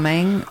was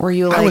coming? Were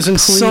you like, I was in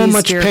so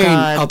much dear pain.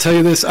 God. I'll tell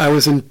you this. I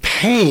was in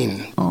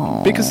pain.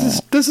 Oh. Because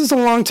this is a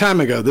long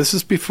time ago. This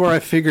is before I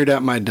figured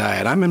out my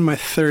diet. I'm in my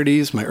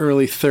 30s, my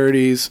early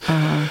 30s.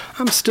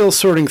 I'm still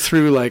sorting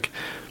through, like,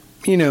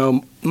 you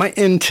know, my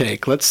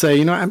intake. Let's say,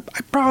 you know,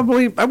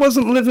 I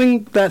wasn't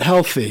living that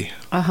healthy.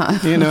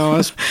 You know, I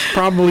was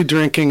probably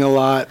drinking a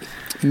lot,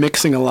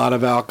 mixing a lot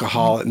of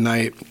alcohol at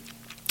night,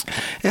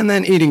 and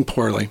then eating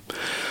poorly.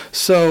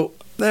 So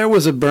there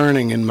was a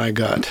burning in my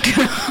gut.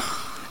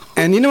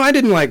 And, you know, I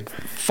didn't, like,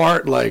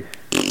 fart, like,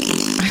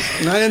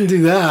 I didn't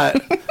do that.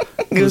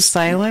 It was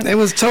silent? It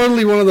was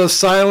totally one of those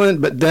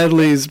silent but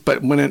deadlies,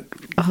 but when it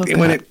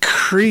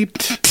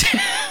creeped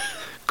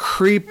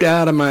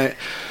out of my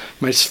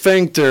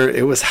sphincter,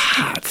 it was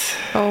hot.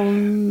 Oh,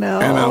 no.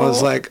 And I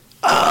was like,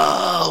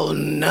 oh,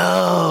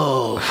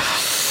 no.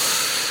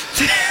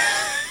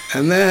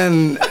 And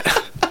then,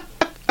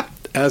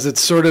 as it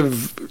sort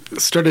of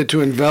started to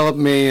envelop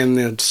me in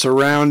the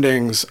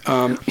surroundings,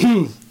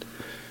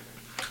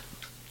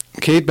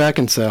 Kate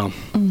Beckinsale,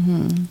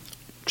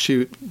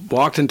 she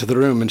walked into the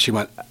room and she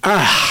went,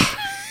 ah.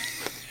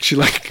 She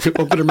like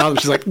opened her mouth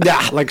and she's like,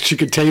 yeah, like she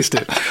could taste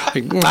it.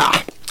 Like,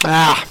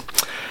 ah.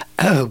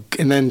 Oh,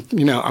 and then,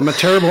 you know, I'm a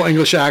terrible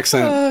English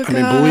accent. Oh, I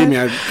mean, believe me,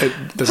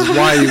 this is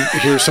why you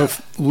hear so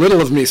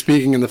little of me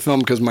speaking in the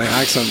film, because my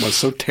accent was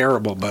so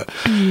terrible. But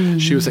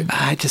she was like,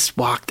 I just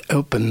walked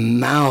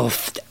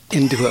open-mouthed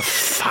into a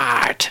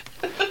fart.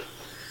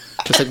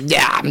 Just like,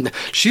 yeah.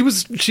 She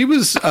was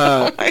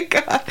Oh, my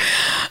God.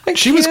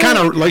 She was kind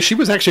of like, she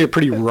was actually a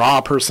pretty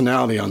raw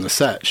personality on the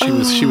set. She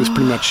was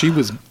pretty much, she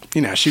was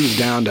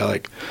down to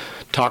like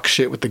talk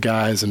shit with the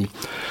guys and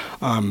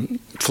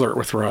flirt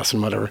with Russ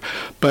and whatever.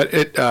 But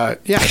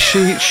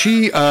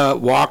she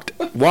walked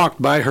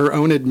by her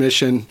own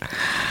admission,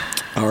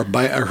 or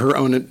by her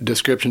own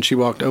description, she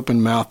walked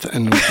open mouthed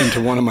and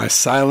into one of my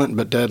silent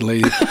but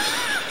deadly,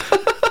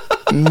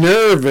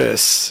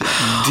 nervous,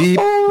 deep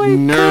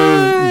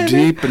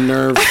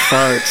nerve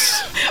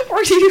farts.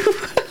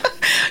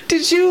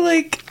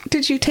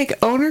 Did you take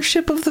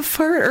ownership of the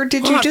fart, or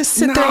did you just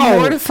sit there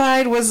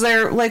mortified? Was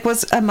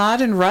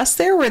Ahmad and Russ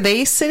there? Were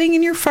they sitting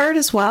in your fart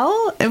as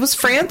well? It was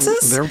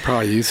Francis? They were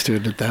probably used to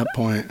it at that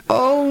point.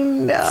 Oh,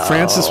 no.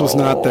 Francis was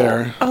not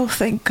there. Oh,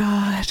 thank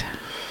God.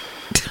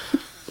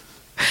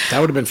 That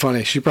would have been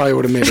funny. She probably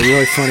would have made a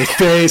really funny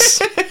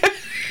face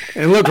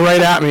and looked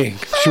right at me.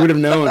 She would have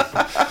known.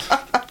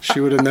 She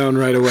would have known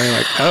right away,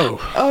 like,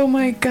 oh. Oh,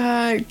 my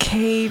God.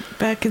 Kate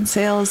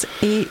Beckinsale's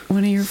ate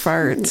one of your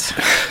farts.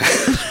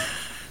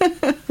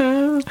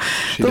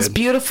 Those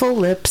beautiful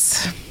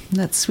lips.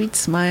 That sweet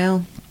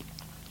smile.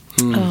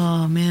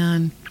 Oh,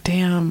 man.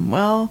 Damn.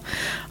 Well,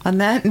 on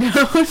that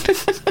note,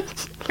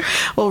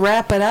 we'll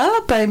wrap it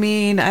up. I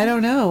mean, I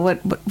don't know.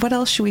 What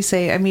else should we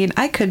say? I mean,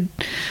 I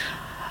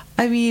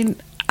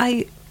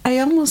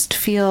almost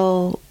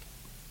feel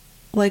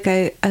like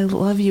I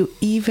love you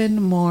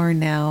even more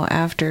now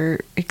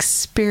after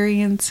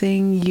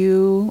experiencing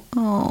you,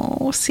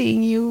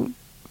 seeing you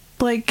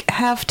like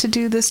have to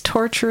do this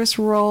torturous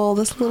role,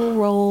 this little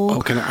role.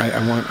 Oh,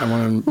 I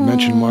want to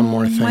mention one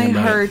more thing. My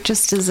heart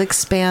just is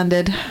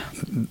expanded.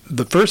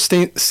 The first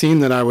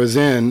scene that I was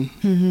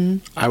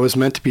in, I was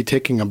meant to be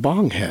taking a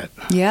bong hit.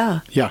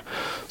 Yeah. Yeah.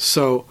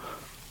 So,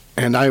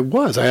 and I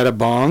had a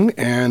bong,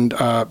 and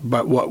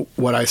but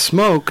what I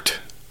smoked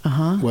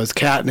was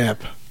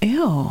catnip.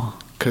 Ew.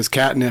 Because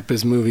catnip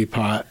is movie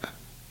pot.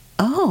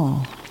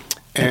 Oh.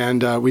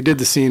 And we did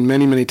the scene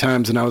many, many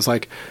times, and I was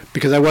like,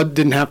 because I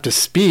didn't have to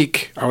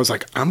speak, I was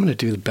like, I'm going to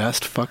do the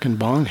best fucking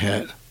bong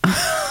hit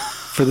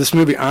for this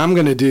movie.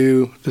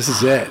 This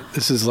is it.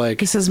 This is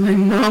my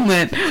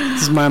moment.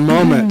 This is my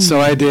moment. So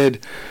I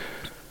did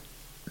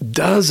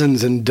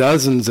dozens and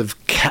dozens of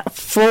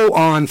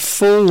full-on,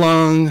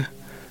 full-lung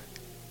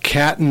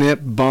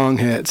catnip bong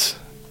hits.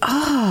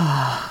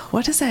 Oh,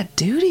 what does that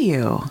do to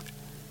you?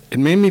 It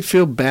made me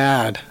feel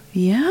bad.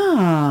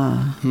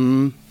 Yeah.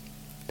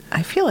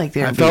 I feel like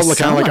there would be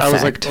some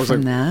effect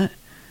from that.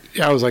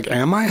 Yeah, I was like,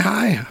 am I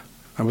high?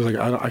 I was like,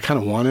 I kind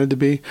of wanted to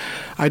be.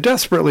 I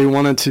desperately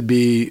wanted to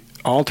be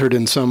altered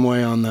in some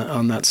way on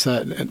that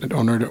set in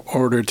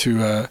order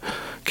to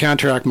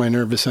counteract my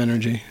nervous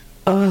energy.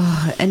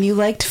 Oh, and you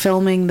liked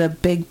filming the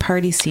big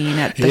party scene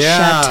at the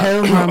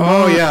Chateau Marmont.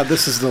 Oh, yeah.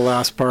 This is the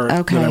last part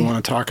that I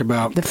want to talk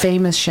about. The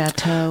famous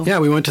chateau. Yeah,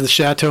 we went to the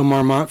Chateau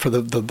Marmont for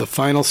the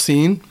final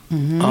scene,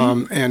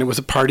 and it was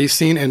a party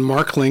scene, and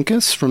Mark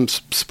Linkous from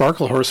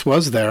Sparkle Horse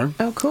was there.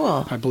 Oh,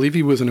 cool. I believe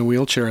he was in a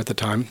wheelchair at the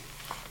time.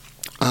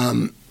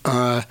 And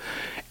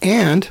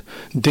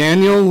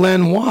Daniel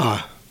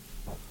Lanois,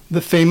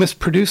 the famous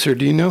producer.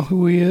 Do you know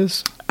who he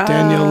is?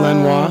 Daniel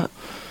Lanois.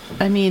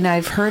 I mean,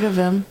 I've heard of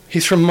him.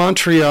 He's from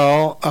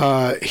Montreal.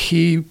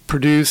 He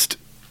produced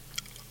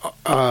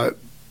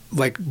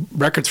like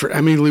records for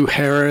Emmylou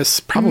Harris,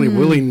 probably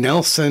Willie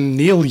Nelson,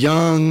 Neil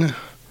Young.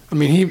 I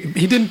mean,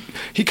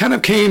 he kind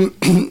of came,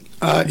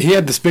 he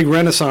had this big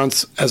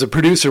renaissance as a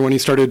producer when he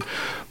started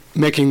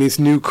making these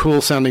new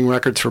cool sounding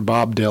records for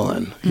Bob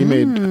Dylan. He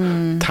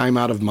made Time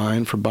Out of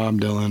Mind for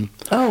Bob Dylan.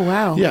 Oh,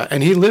 wow. Yeah,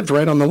 and he lived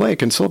right on the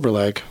lake in Silver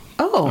Lake.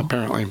 Oh.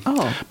 Apparently.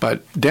 Oh.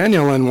 But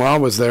Daniel Lanois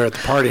was there at the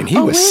party, and he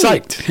was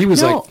psyched. He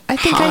was I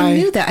think I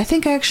knew that. I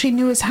think I actually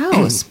knew his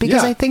house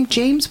because I think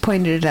James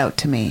pointed it out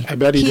to me. I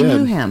bet he did. He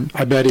knew him.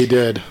 I bet he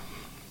did.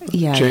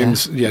 Yeah,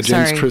 James Sorry,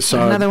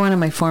 Tressard. another one of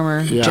my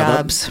former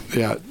jobs.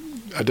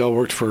 Adele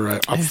worked for a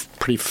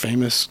pretty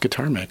famous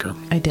guitar maker.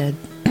 I did.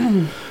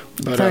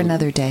 But, for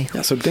another day.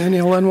 Yeah, so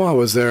Daniel Lanois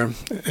was there,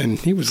 and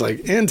he was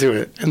like into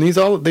it. And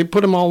they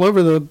put him all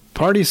over the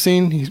party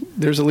scene.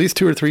 There's at least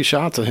 2 or 3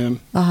 shots of him.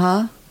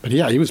 Uh-huh. But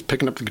yeah, he was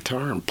picking up the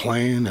guitar and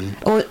playing. And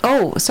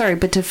sorry,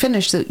 but to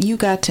finish, you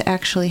got to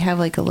actually have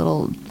like a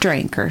little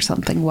drink or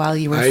something while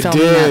you were filming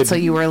did, that. So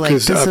you were like,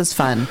 this is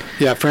fun.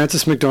 Yeah,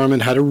 Frances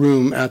McDormand had a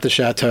room at the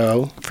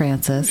chateau.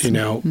 Frances. You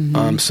know,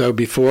 so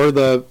before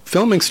the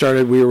filming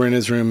started, we were in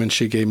his room, and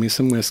she gave me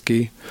some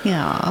whiskey.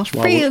 Yeah,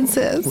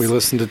 Frances. We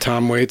listened to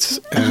Tom Waits,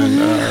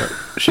 and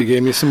she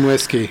gave me some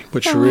whiskey,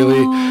 which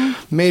really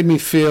made me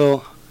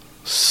feel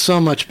so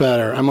much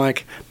better. I'm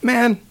like,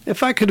 man,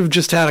 if I could have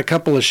just had a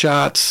couple of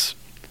shots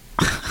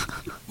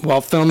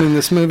while filming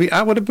this movie,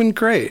 I would have been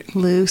great.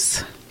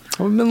 Loose.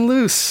 I would have been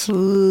loose.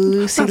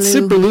 Loosey Not Lou.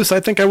 super loose.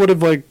 I think I would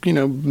have,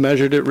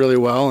 measured it really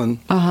well and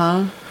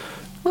not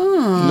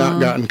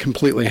gotten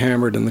completely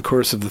hammered in the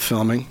course of the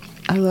filming.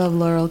 I love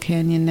Laurel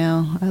Canyon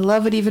now. I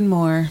love it even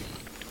more.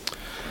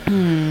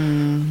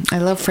 I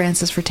love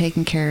Frances for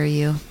taking care of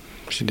you.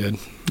 She did.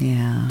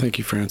 Yeah. Thank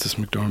you, Frances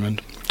McDormand.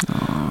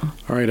 Aww.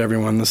 All right,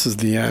 everyone, this is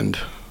the end.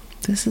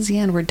 This is the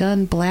end. We're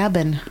done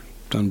blabbing.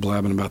 Done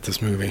blabbing about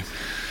this movie.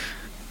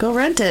 Go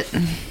rent it.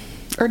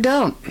 Or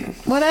don't.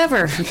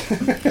 Whatever.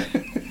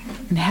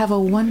 And have a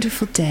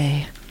wonderful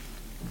day.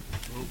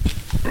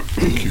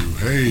 Thank you.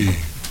 Hey.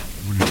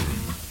 What are you doing?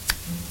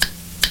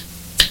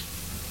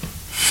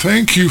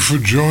 Thank you for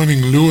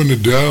joining Lou and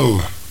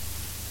Adele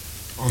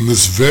on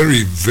this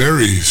very,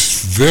 very,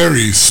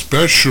 very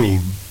special,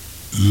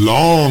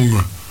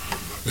 long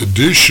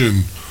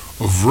edition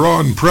of Raw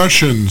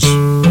Impressions.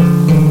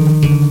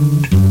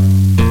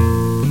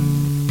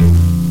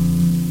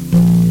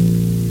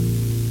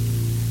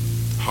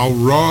 How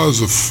raw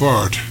is a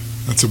fart?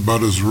 That's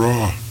about as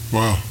raw.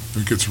 Well, I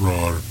think it's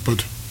raw,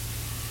 but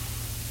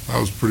that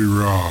was pretty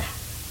raw.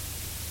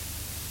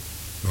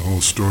 The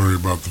whole story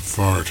about the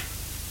fart.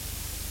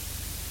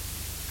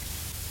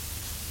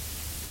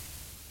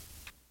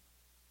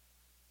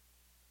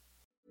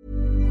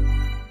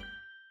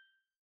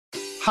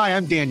 Hi,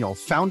 I'm Daniel,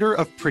 founder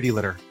of Pretty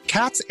Litter.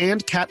 Cats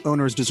and cat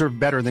owners deserve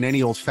better than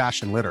any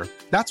old-fashioned litter.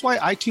 That's why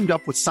I teamed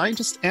up with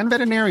scientists and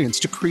veterinarians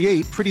to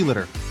create Pretty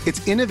Litter.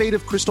 Its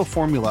innovative crystal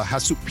formula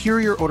has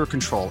superior odor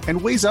control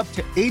and weighs up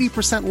to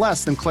 80%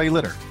 less than clay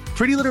litter.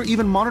 Pretty Litter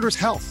even monitors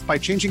health by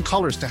changing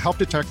colors to help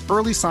detect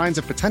early signs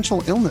of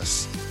potential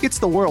illness. It's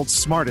the world's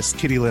smartest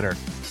kitty litter.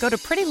 Go to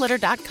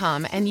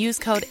prettylitter.com and use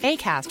code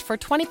ACAST for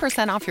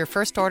 20% off your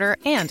first order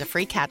and a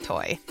free cat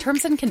toy.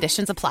 Terms and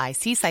conditions apply.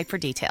 See site for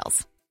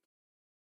details.